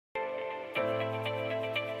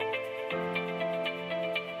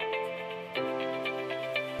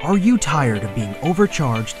Are you tired of being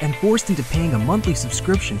overcharged and forced into paying a monthly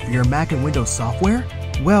subscription for your Mac and Windows software?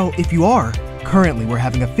 Well, if you are, currently we're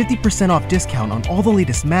having a 50% off discount on all the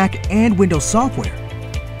latest Mac and Windows software,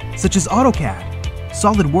 such as AutoCAD,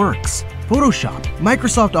 SolidWorks, Photoshop,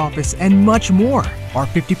 Microsoft Office, and much more. Our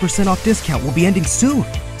 50% off discount will be ending soon.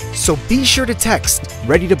 So be sure to text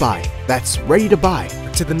 "Ready to Buy," that's "Ready to Buy,"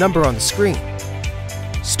 to the number on the screen.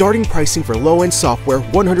 Starting pricing for low-end software,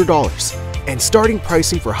 $100. And starting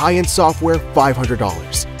pricing for high-end software,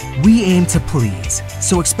 $500. We aim to please,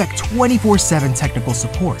 so expect 24/7 technical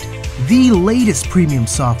support, the latest premium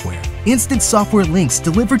software, instant software links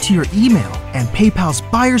delivered to your email, and PayPal's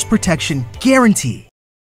buyer's protection guarantee.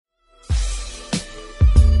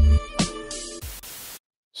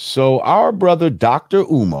 So our brother, Dr.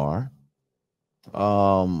 Umar,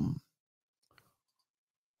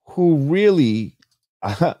 who really,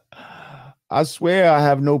 I swear I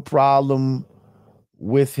have no problem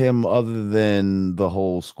with him other than the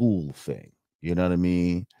whole school thing. You know what I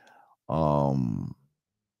mean?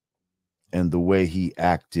 And the way he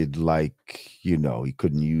acted like, he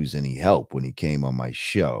couldn't use any help when he came on my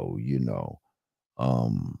show,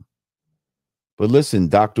 But listen,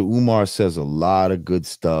 Dr. Umar says a lot of good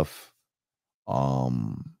stuff.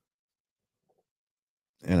 And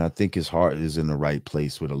I think his heart is in the right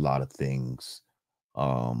place with a lot of things.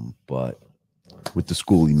 But with the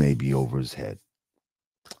school, he may be over his head.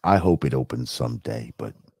 I hope it opens someday,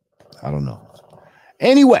 but I don't know.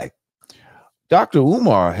 Anyway, Dr.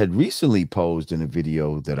 Umar had recently posed in a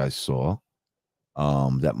video that I saw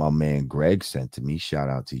that my man Greg sent to me. Shout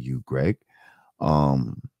out to you, Greg.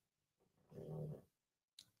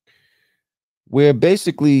 Where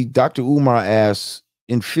basically Dr. Umar asks,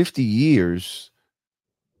 in 50 years,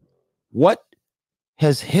 what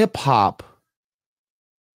has hip-hop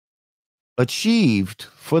achieved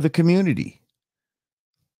for the community?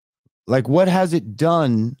 Like, what has it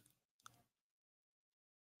done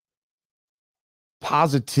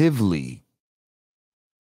positively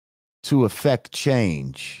to affect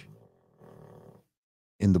change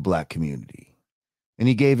in the Black community? And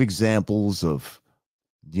he gave examples of,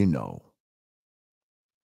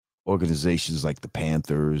 organizations like the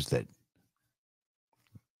Panthers that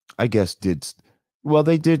I guess did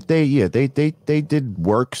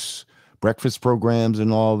works, breakfast programs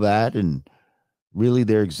and all that, and really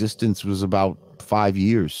their existence was about 5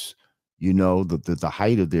 years, the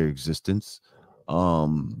height of their existence.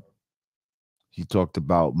 He talked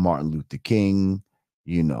about Martin Luther King,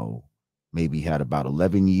 maybe had about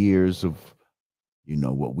 11 years of,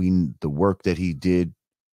 the work that he did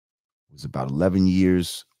was about 11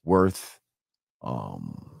 years worth.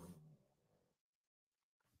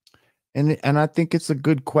 And I think it's a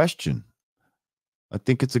good question. I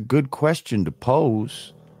think it's a good question to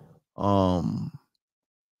pose.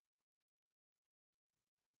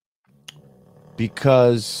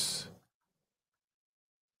 Because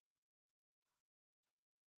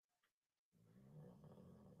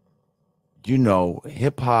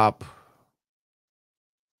hip hop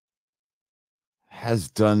has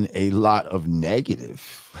done a lot of negative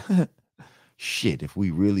shit, if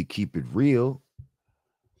we really keep it real.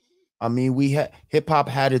 I mean, hip hop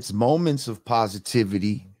had its moments of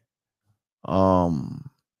positivity. But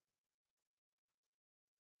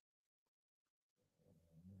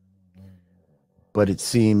it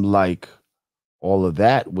seemed like all of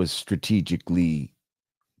that was strategically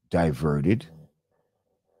diverted.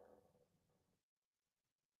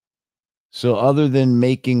 So other than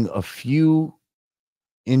making a few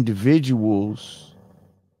individuals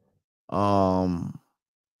quote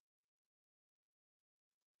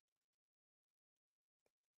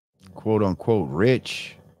unquote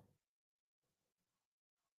rich,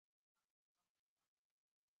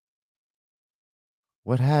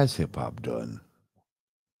 what has hip hop done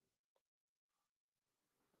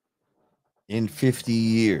in 50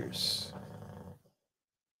 years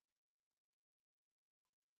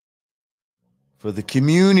for the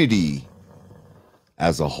community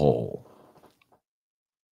as a whole?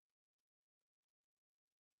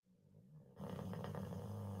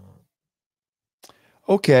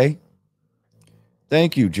 Okay.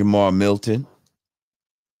 Thank you, Jamar Milton.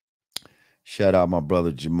 Shout out my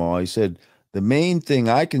brother Jamar. He said, the main thing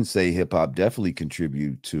I can say hip hop definitely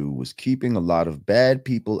contributed to was keeping a lot of bad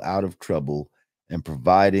people out of trouble and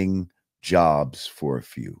providing jobs for a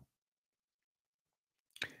few.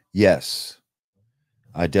 Yes,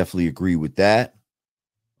 I definitely agree with that.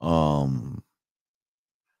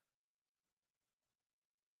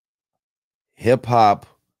 Hip hop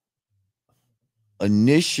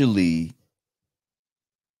initially,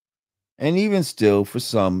 and even still for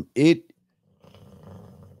some, it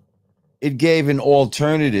it gave an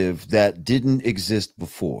alternative that didn't exist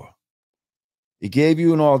before. It gave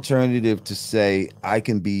you an alternative to say, I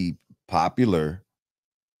can be popular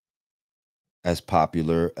as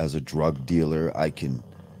a drug dealer. I can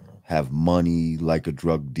have money like a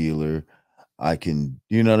drug dealer. I can,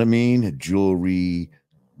 you know what I mean? Jewelry,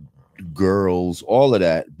 girls, all of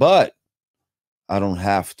that. But I don't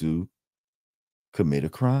have to commit a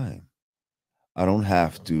crime. I don't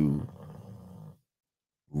have to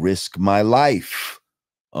risk my life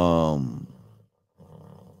to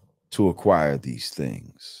acquire these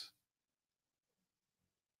things.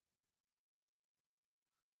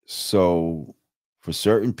 So for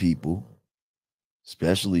certain people,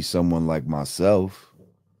 especially someone like myself,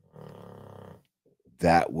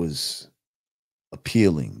 that was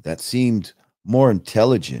appealing. That seemed more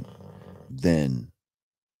intelligent than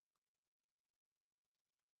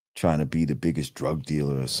trying to be the biggest drug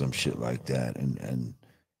dealer or some shit like that, and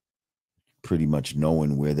pretty much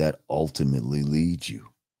knowing where that ultimately leads you,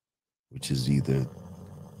 which is either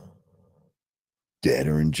dead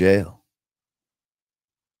or in jail.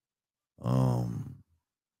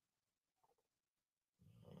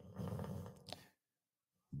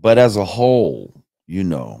 But as a whole,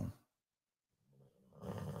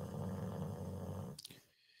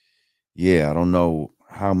 yeah, I don't know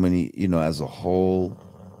how many, as a whole.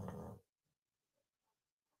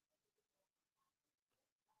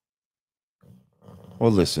 Well,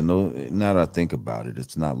 listen, no, now that I think about it,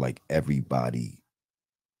 it's not like everybody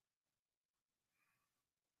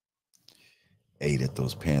ate at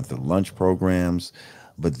those Panther lunch programs.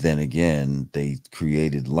 But then again, they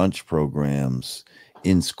created lunch programs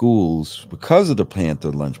in schools because of the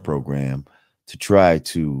Panther lunch program to try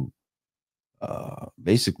to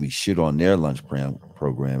basically shit on their lunch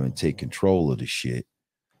program and take control of the shit.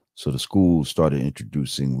 So the schools started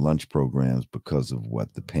introducing lunch programs because of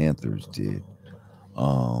what the Panthers did.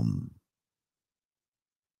 Hmm.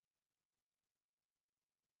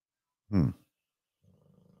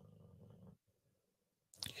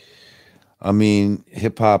 I mean,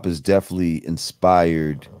 hip hop has definitely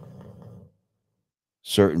inspired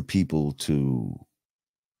certain people to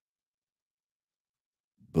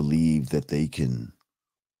believe that they can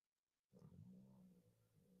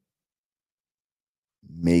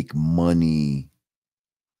make money,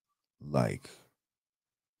 like,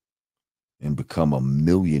 and become a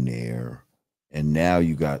millionaire. And now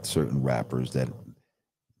you got certain rappers that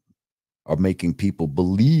are making people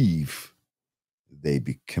believe they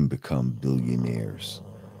can become billionaires.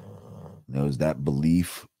 Now, is that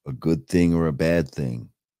belief a good thing or a bad thing?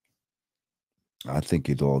 I think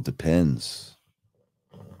it all depends.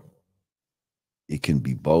 It can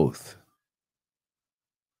be both.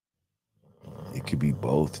 It could be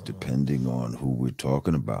both depending on who we're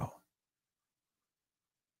talking about.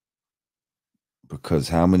 Because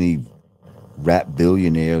how many rap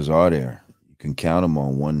billionaires are there? You can count them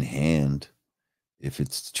on one hand if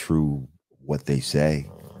it's true what they say.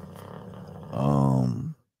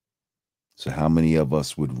 So how many of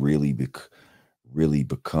us would really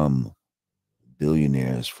become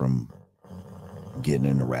billionaires from getting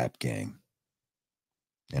in the rap game?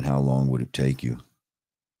 And how long would it take you?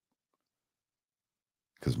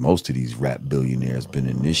 Because most of these rap billionaires been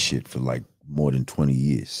in this shit for like more than 20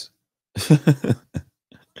 years.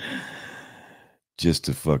 Just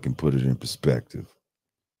to fucking put it in perspective.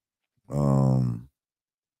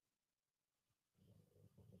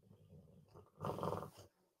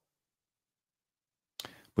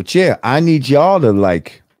 But yeah, I need y'all to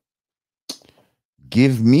like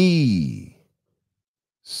give me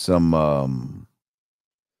some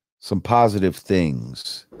positive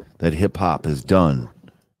things that hip hop has done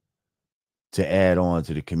to add on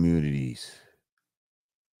to the communities,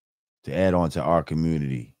 to add on to our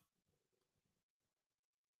community.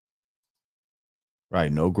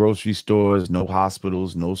 Right, no grocery stores, no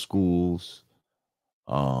hospitals, no schools.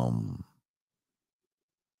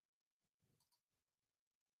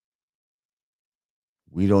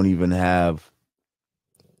 We don't even have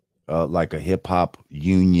like a hip hop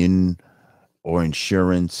union or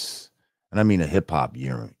insurance. And I mean a hip hop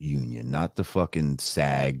union, not the fucking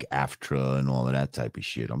SAG, AFTRA, and all of that type of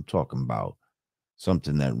shit. I'm talking about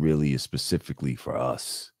something that really is specifically for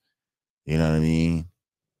us. You know what I mean?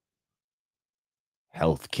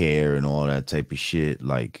 Healthcare and all that type of shit.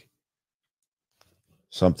 Like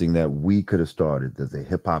something that we could have started, that the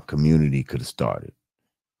hip hop community could have started.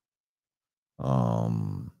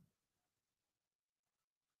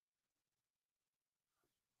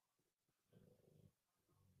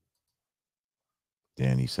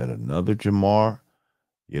 Danny said another Jamar.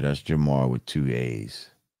 Yeah, that's Jamar with 2 A's.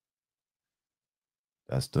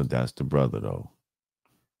 That's the brother though.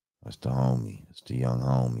 That's the homie. That's the young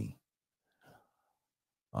homie.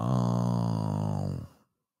 Um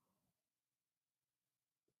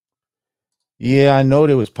Yeah, I know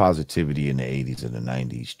there was positivity in the 80s and the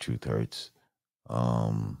 90s, truth hurts.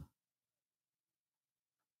 Um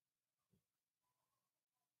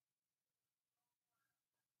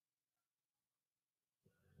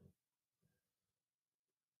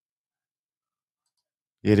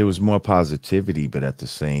yeah, there was more positivity, but at the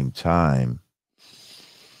same time,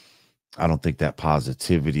 I don't think that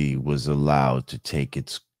positivity was allowed to take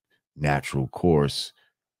its natural course,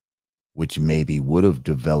 which maybe would have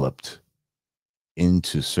developed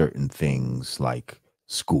into certain things like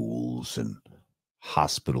schools and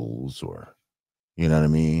hospitals, or you know what I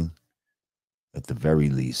mean? At the very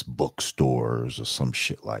least, bookstores or some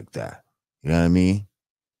shit like that. You know what I mean?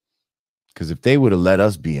 Because if they would have let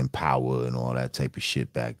us be in power and all that type of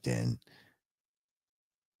shit back then,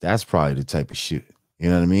 that's probably the type of shit. You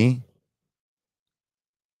know what I mean?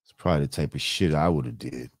 It's probably the type of shit I would have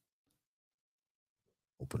did.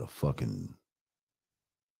 Open a fucking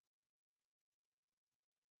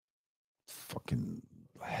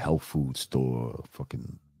health food store,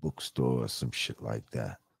 fucking bookstore, some shit like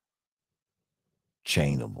that.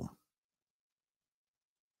 Chain of them.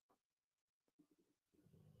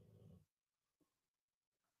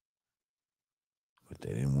 But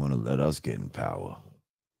they didn't want to let us get in power.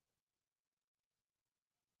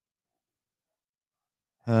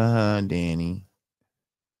 Danny.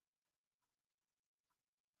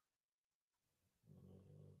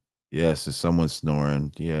 Yes, is someone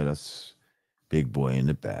snoring? Yeah, that's Big Boy in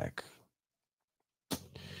the back.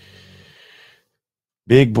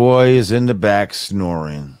 Big Boy is in the back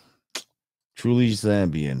snoring. Truly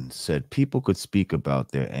Zambian said people could speak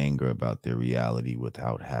about their anger, about their reality,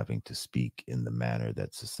 without having to speak in the manner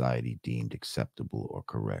that society deemed acceptable or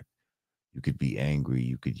correct. You could be angry,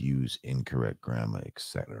 you could use incorrect grammar,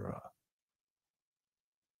 etc.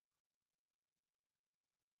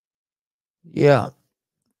 Yeah.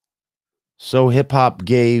 So hip hop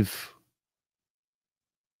gave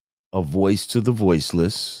a voice to the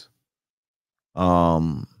voiceless.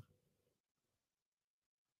 Um,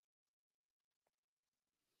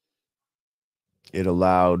 it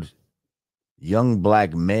allowed young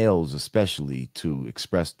black males, especially, to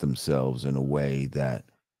express themselves in a way that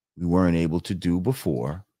we weren't able to do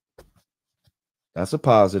before. That's a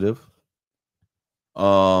positive.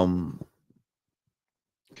 Um,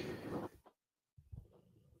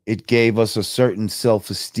 it gave us a certain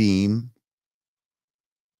self-esteem.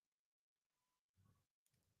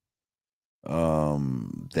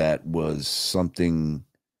 That was something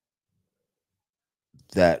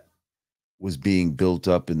that was being built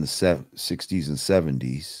up in the 60s and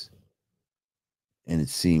 70s. And it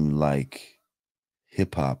seemed like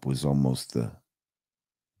hip hop was almost the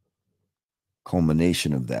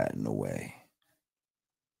culmination of that in a way.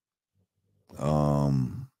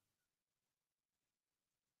 Um,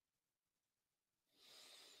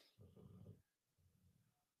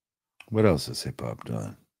 what else has hip hop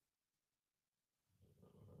done?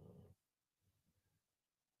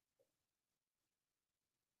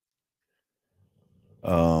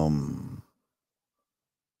 Um,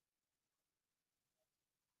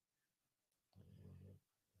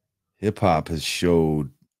 Hip hop has showed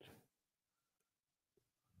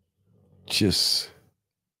just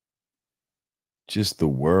the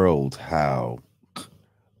world how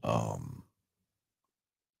um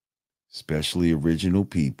especially original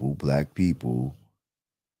people, black people,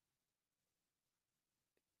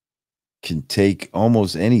 can take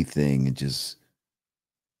almost anything and just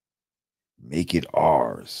make it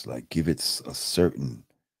ours, like give it a certain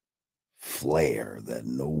flair that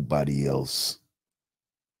nobody else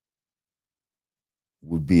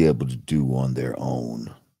would be able to do on their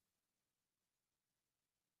own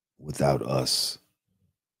without us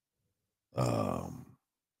um,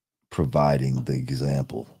 providing the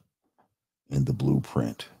example and the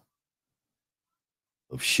blueprint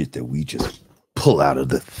of shit that we just pull out of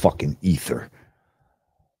the fucking ether.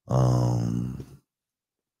 Um,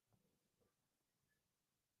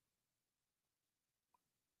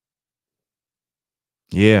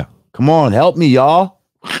 yeah, come on, help me, y'all.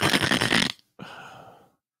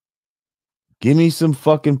 Give me some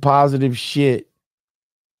fucking positive shit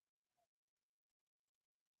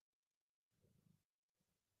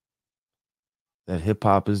that hip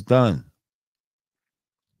hop has done,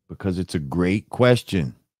 because it's a great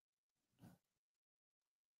question.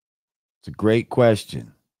 It's a great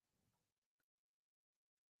question.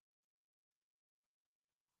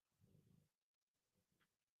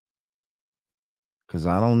 because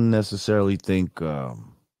I don't necessarily think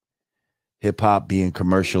hip hop being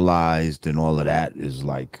commercialized and all of that is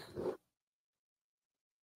like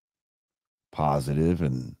positive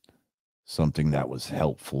and something that was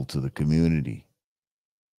helpful to the community.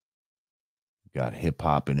 You got hip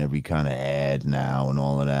hop in every kind of ad now and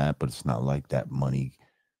all of that, but it's not like that money.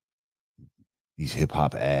 These hip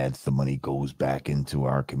hop ads, the money goes back into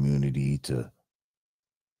our community to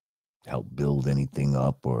help build anything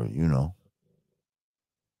up or,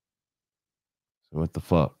 So what the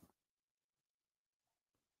fuck?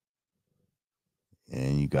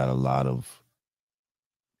 And you got a lot of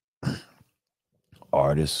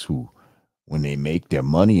artists who, when they make their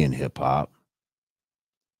money in hip hop,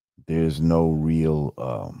 there's no real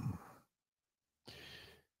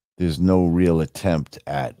attempt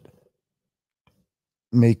at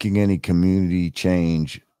making any community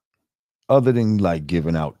change other than like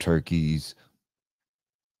giving out turkeys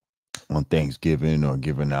on Thanksgiving or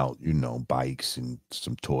giving out, bikes and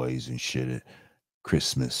some toys and shit at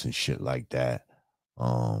Christmas and shit like that.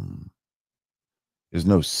 Um, there's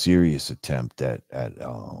no serious attempt at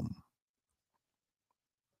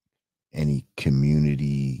any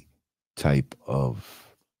community type of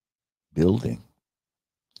building,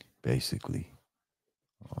 basically.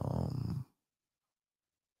 Um,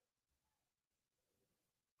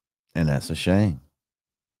 and that's a shame,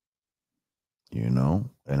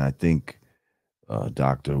 And I think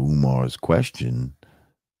Dr. Umar's question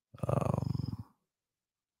um,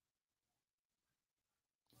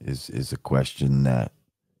 is a question that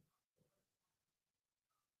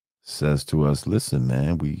says to us, listen,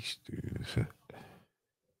 man, there's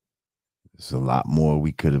a lot more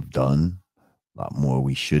we could have done, a lot more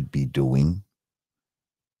we should be doing,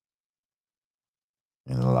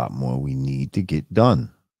 and a lot more we need to get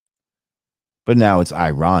done. But now it's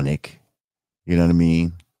ironic, you know what I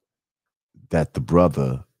mean, that the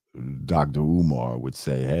brother, Dr. Umar, would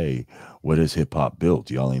say, hey, what has hip hop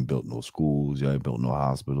built? Y'all ain't built no schools, y'all ain't built no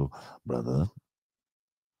hospital. Brother,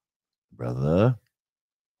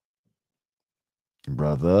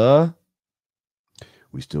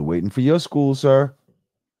 we still waiting for your school, sir.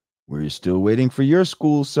 We're still waiting for your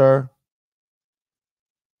school, sir.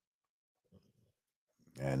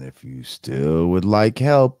 And if you still would like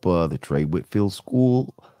help, the Trey Whitfield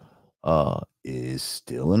School is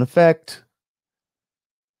still in effect.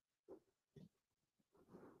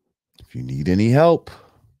 If you need any help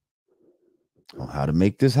on how to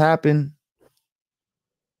make this happen,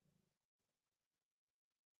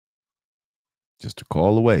 just a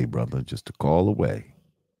call away, brother. Just a call away.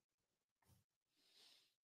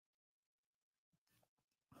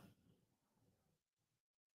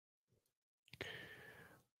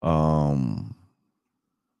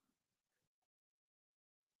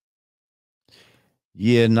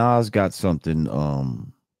 Yeah, Nas got something,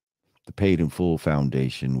 the Paid in Full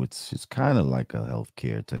Foundation, which is kind of like a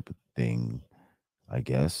healthcare type of thing, I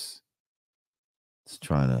guess. It's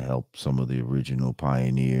trying to help some of the original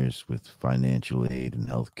pioneers with financial aid and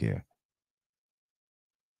healthcare.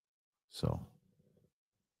 So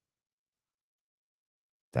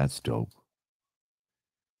that's dope.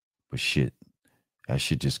 But shit, that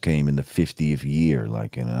shit just came in the 50th year,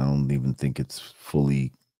 like, and I don't even think it's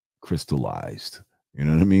fully crystallized. You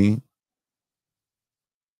know what I mean?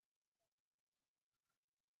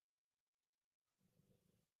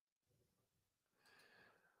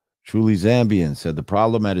 Truly Zambian said the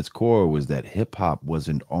problem at its core was that hip hop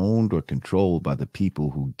wasn't owned or controlled by the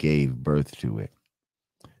people who gave birth to it.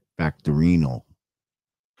 Factorino.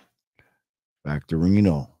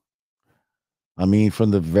 I mean,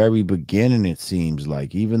 from the very beginning, it seems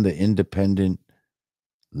like even the independent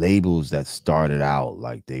labels that started out,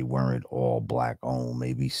 like they weren't all black owned.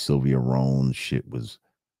 Maybe Sylvia Rone's shit was,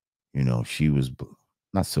 she was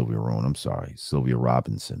not Sylvia Rone. I'm sorry, Sylvia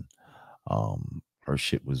Robinson. Her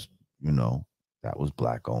shit was, that was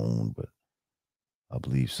black owned, but I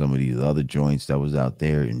believe some of these other joints that was out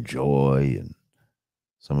there, Enjoy, and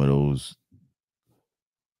some of those,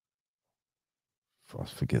 I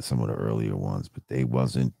forget some of the earlier ones, but they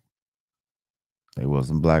wasn't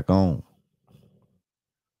black owned.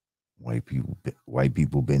 White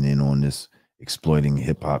people been in on this exploiting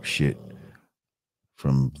hip hop shit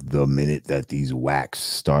from the minute that these wax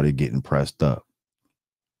started getting pressed up.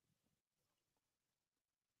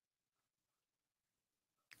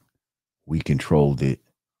 We controlled it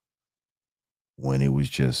when it was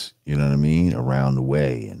just, you know what I mean, around the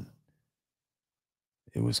way, and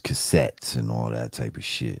it was cassettes and all that type of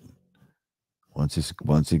shit. Once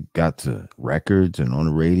it got to records and on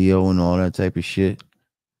the radio and all that type of shit,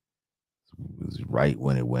 it was right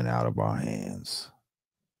when it went out of our hands.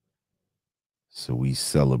 So we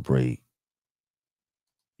celebrate,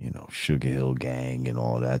 Sugar Hill Gang and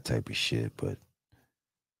all that type of shit, but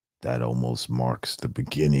that almost marks the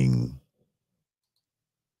beginning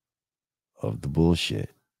of the bullshit.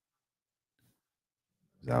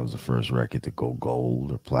 That was the first record to go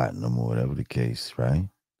gold or platinum or whatever the case, right?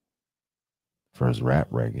 First rap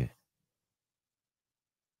record.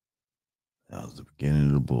 That was the beginning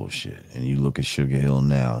of the bullshit. And you look at Sugar Hill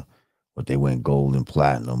now, but they went gold and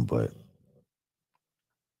platinum, but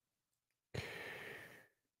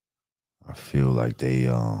I feel like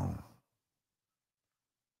they're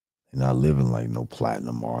not living like no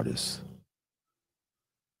platinum artists.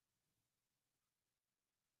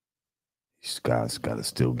 These guys got to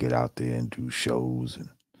still get out there and do shows, and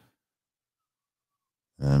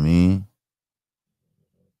you know what I mean,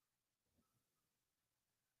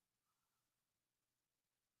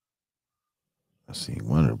 I seen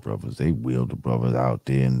one of the brothers. They wheeled the brothers out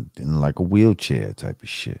there in like a wheelchair type of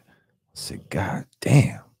shit. I said, God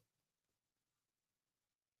damn.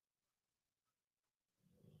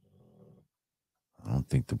 I don't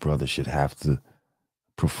think the brother should have to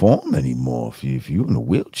perform anymore if you're in a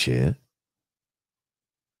wheelchair.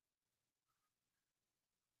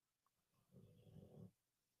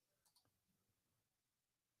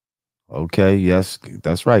 Okay, yes,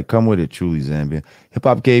 that's right. Come with it, truly Zambian. Hip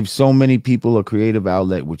hop gave so many people a creative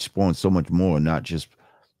outlet, which spawned so much more, not just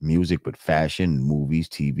music, but fashion, movies,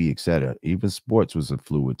 TV, etc. Even sports was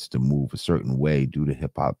influenced to move a certain way due to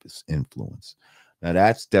hip hop's influence. Now,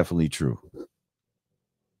 that's definitely true.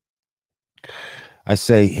 I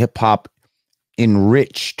say hip hop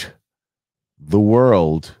enriched the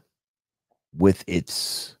world with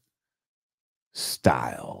its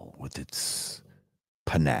style, with its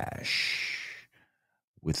panache,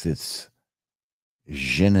 with its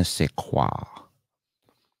je ne sais quoi.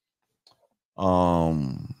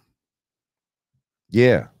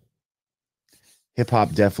 Yeah, hip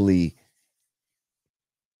hop definitely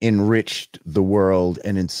enriched the world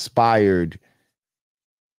and inspired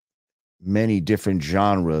many different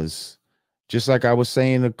genres. Just like I was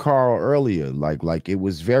saying to Carl earlier, like it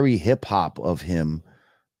was very hip hop of him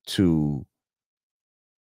to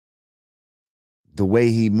the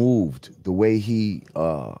way he moved, the way he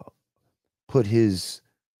put his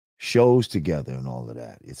shows together and all of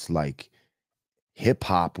that. It's like hip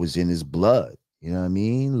hop was in his blood. You know what I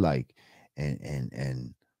mean? Like,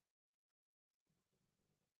 and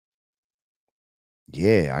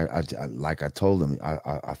yeah, I like I told him,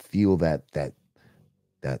 I feel that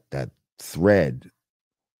thread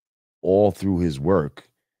all through his work,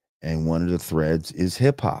 and one of the threads is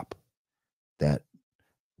hip hop that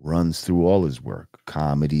runs through all his work.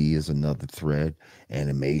 Comedy is another thread.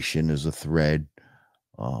 Animation is a thread.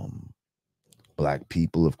 Um, Black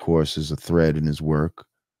people, of course, is a thread in his work,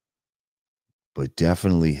 but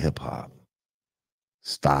definitely hip hop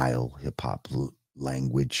style, hip hop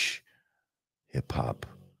language, hip hop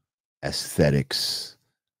aesthetics.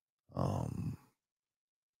 Um,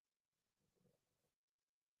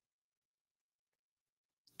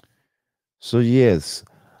 so yes,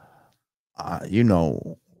 you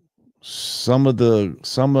know, some of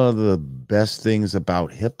the best things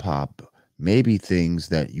about hip hop may be things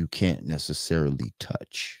that you can't necessarily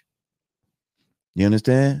touch. You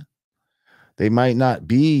understand? They might not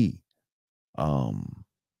be um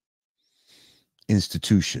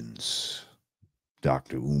institutions,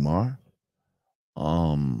 Dr. Umar.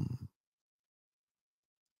 Um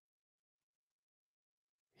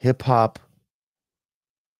Hip hop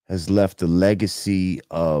has left a legacy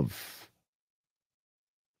of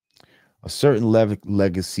a certain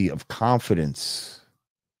legacy of confidence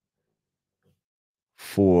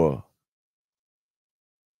for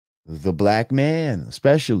the black man,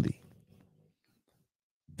 especially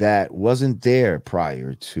that wasn't there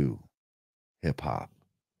prior to hip hop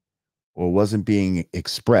or wasn't being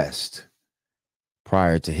expressed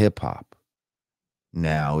prior to hip hop.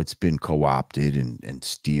 Now it's been co opted and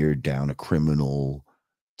steered down a criminal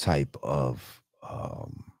type of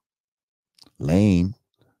lane.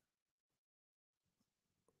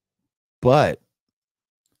 But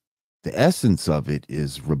the essence of it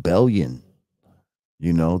is rebellion.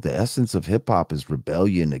 The essence of hip hop is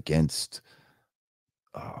rebellion against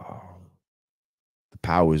uh, the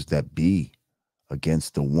powers that be,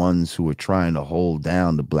 against the ones who are trying to hold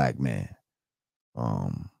down the black man.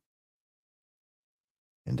 Um,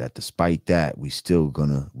 and that despite that, we still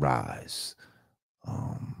gonna rise.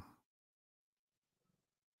 Um,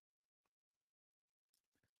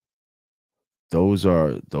 those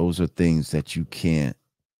are things that you can't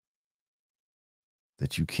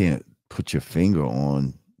put your finger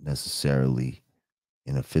on necessarily,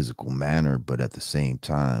 in a physical manner, but at the same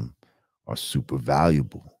time are super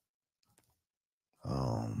valuable.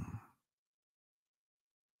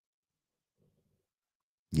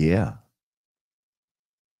 Yeah.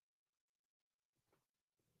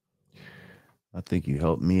 I think you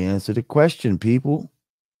helped me answer the question, people.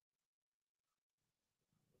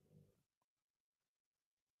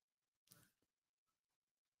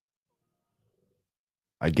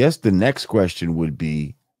 I guess the next question would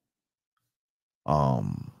be,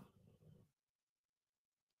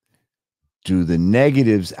 do the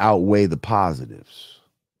negatives outweigh the positives?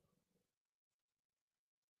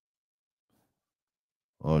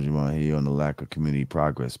 Oh, Jamar, here on the lack of community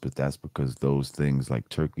progress, but that's because those things like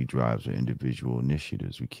turkey drives are individual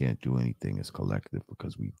initiatives. We can't do anything as collective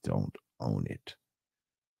because we don't own it.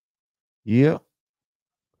 Yeah.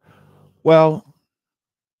 Well,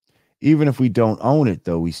 even if we don't own it,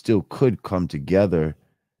 though, we still could come together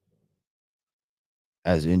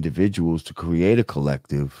as individuals to create a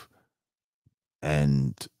collective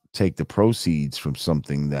and take the proceeds from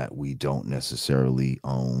something that we don't necessarily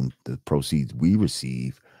own, the proceeds we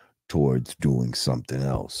receive, towards doing something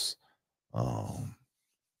else.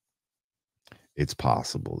 It's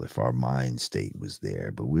possible if our mind state was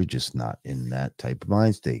there, but we're just not in that type of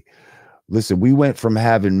mind state. Listen, we went from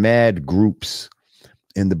having mad groups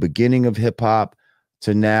in the beginning of hip hop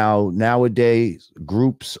to nowadays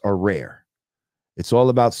groups are rare. It's all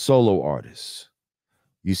about solo artists.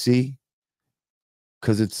 You see?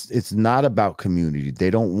 Because it's not about community. They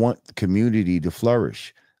don't want the community to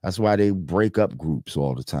flourish. That's why they break up groups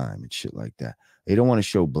all the time and shit like that. They don't want to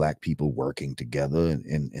show black people working together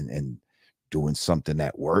and doing something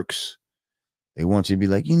that works. They want you to be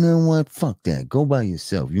like, you know what? Fuck that. Go by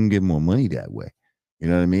yourself. You can get more money that way. You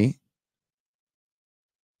know what I mean?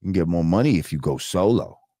 You can get more money if you go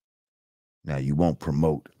solo. Now, you won't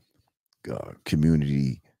promote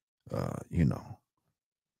community,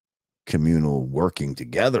 communal working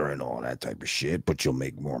together and all that type of shit, but you'll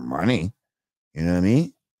make more money. You know what I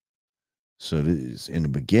mean? So this, in the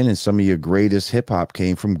beginning, some of your greatest hip hop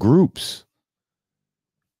came from groups.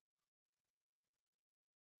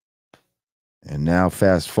 And now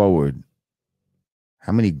fast forward,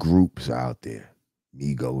 how many groups are out there?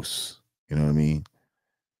 Migos, you know what I mean?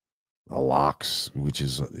 The Locks, which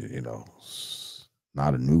is,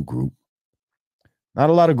 not a new group. Not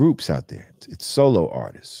a lot of groups out there. It's solo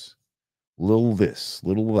artists. Little this,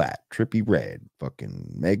 little that, Trippy Red,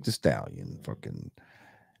 fucking Meg Thee Stallion, fucking,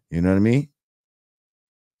 you know what I mean?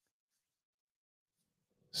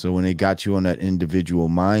 So when they got you on that individual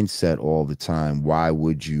mindset all the time, why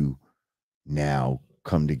would you now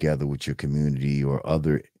come together with your community or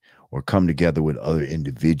come together with other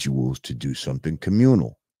individuals to do something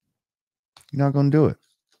communal? You're not going to do it.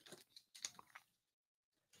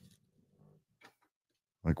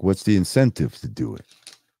 Like, what's the incentive to do it?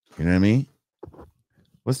 You know what I mean?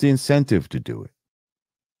 What's the incentive to do it?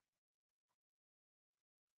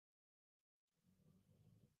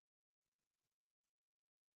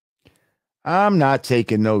 I'm not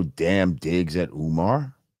taking no damn digs at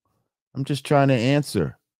Umar. I'm just trying to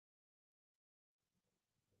answer.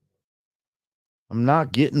 I'm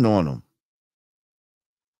not getting on him.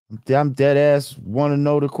 I'm dead ass want to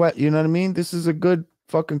know the question. You know what I mean? This is a good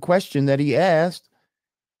fucking question that he asked.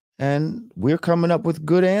 And we're coming up with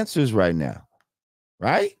good answers right now.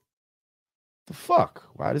 Right? The fuck?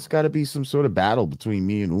 Why there's got to be some sort of battle between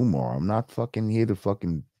me and Umar? I'm not fucking here to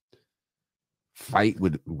fucking fight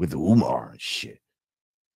with Umar and shit.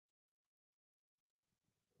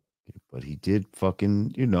 But he did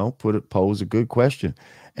fucking, pose a good question.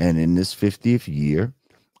 And in this 50th year,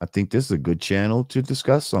 I think this is a good channel to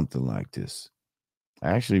discuss something like this. I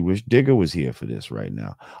actually wish Digga was here for this right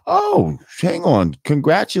now. Oh, hang on.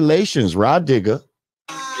 Congratulations, Rod Digga.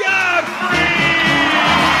 Godfrey!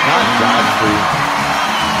 Not Godfrey.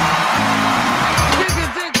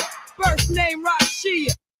 Digga, first name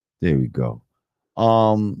Rashia. There we go.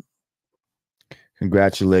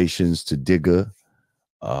 Congratulations to Digga.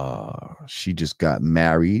 She just got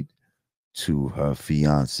married to her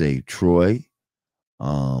fiance Troy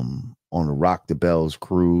on a Rock the Bells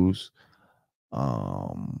cruise.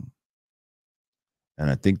 And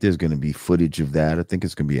I think there's going to be footage of that. I think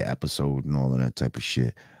it's going to be an episode and all of that type of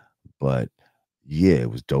shit. But yeah, it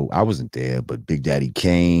was dope. I wasn't there, but Big Daddy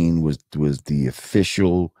Kane was the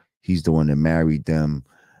official. He's the one that married them.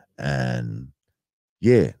 And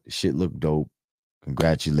yeah, the shit looked dope.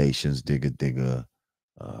 Congratulations, Digga.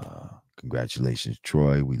 Congratulations,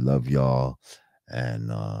 Troy. We love y'all.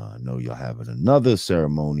 And I know y'all having another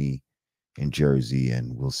ceremony in Jersey,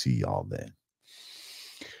 and we'll see y'all then.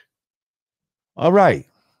 All right.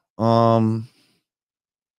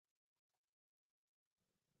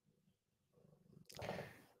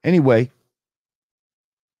 Anyway,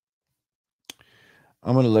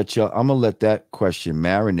 I'm gonna let that question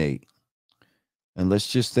marinate, and let's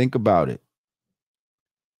just think about it.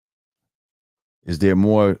 Is there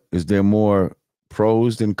more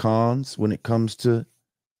pros than cons when it comes to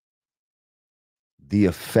the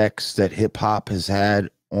effects that hip hop has had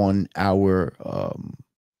on our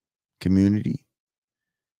community?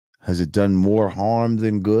 Has it done more harm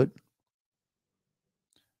than good?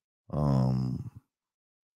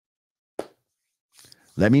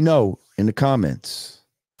 Let me know in the comments.